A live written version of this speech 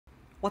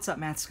What's up,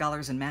 math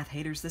scholars and math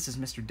haters? This is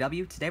Mr.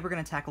 W. Today we're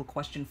going to tackle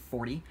question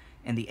 40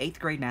 in the 8th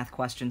grade math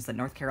questions that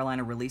North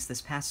Carolina released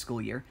this past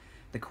school year.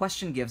 The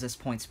question gives us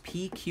points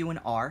P, Q, and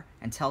R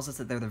and tells us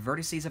that they're the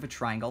vertices of a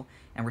triangle,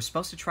 and we're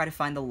supposed to try to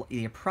find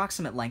the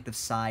approximate length of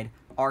side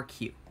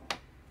RQ.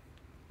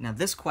 Now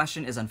this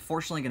question is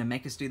unfortunately going to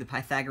make us do the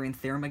Pythagorean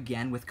theorem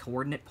again with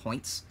coordinate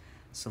points,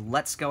 so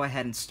let's go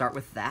ahead and start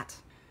with that.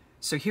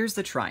 So here's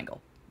the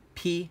triangle,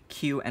 P,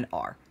 Q, and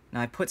R. Now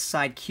I put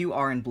side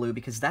QR in blue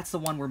because that's the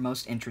one we're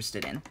most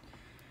interested in.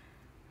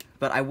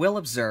 But I will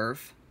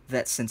observe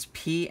that since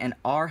P and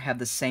R have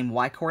the same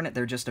y-coordinate,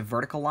 they're just a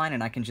vertical line,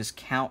 and I can just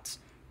count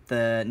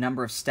the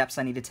number of steps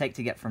I need to take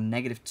to get from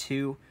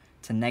 -2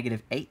 to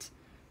 -8.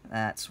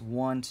 That's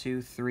 1,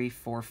 2, 3,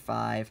 4,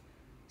 5,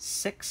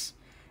 6.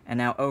 And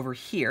now over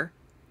here,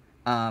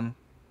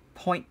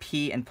 point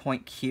P and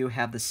point Q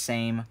have the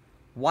same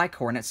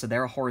y-coordinate, so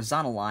they're a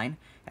horizontal line,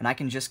 and I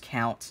can just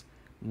count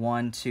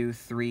 1, 2,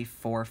 3,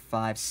 4,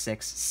 5,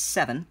 6,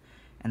 7,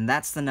 and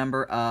that's the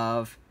number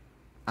of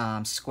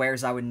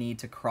squares I would need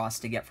to cross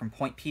to get from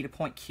point P to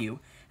point Q.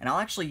 And I'll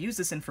actually use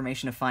this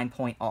information to find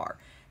point R,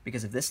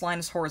 because if this line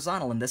is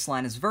horizontal and this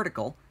line is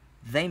vertical,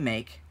 they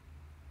make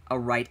a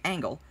right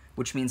angle,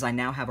 which means I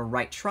now have a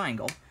right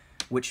triangle,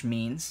 which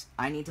means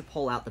I need to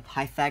pull out the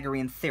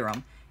Pythagorean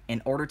theorem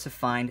in order to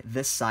find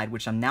this side,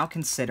 which I'm now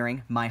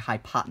considering my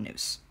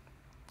hypotenuse.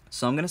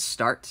 So I'm going to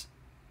start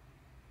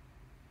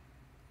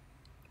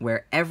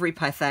where every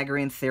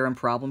Pythagorean theorem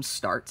problem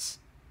starts.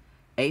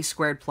 A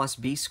squared plus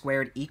B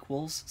squared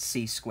equals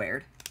C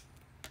squared.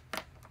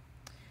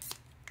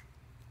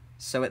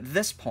 So at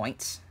this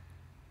point,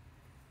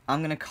 I'm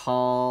going to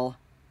call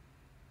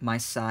my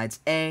sides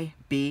A,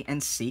 B,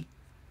 and C.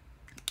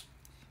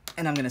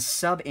 And I'm going to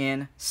sub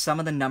in some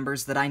of the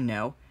numbers that I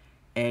know.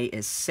 A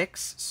is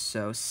 6,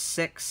 so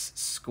 6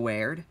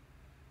 squared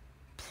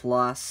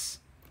plus,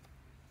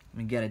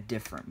 let me get a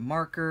different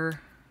marker,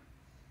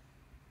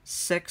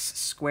 6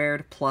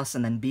 squared plus,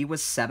 and then B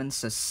was 7,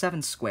 so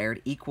 7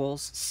 squared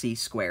equals C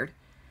squared.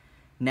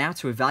 Now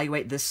to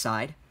evaluate this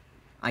side,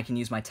 I can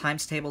use my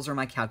times tables or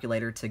my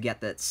calculator to get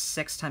that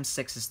 6 times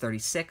 6 is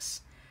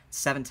 36,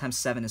 7 times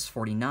 7 is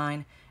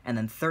 49, and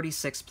then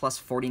 36 plus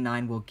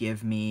 49 will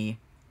give me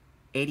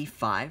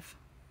 85.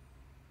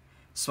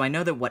 So I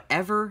know that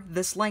whatever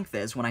this length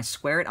is, when I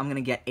square it, I'm going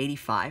to get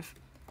 85.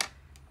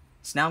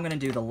 So now I'm going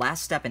to do the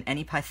last step in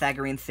any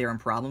Pythagorean theorem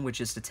problem,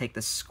 which is to take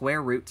the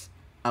square root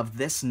of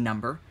this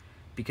number,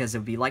 because it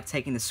would be like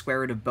taking the square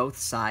root of both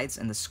sides,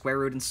 and the square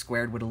root and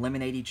squared would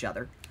eliminate each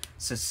other.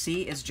 So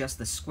C is just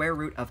the square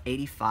root of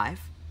 85.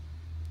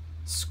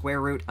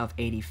 Square root of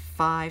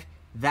 85,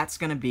 that's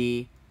going to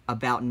be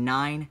about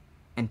 9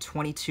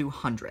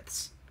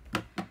 22/100ths.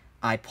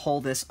 I pull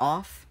this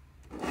off,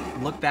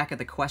 look back at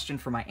the question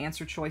for my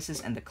answer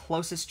choices, and the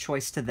closest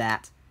choice to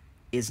that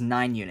is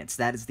 9 units.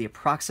 That is the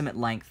approximate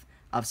length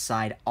of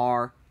side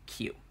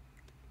RQ.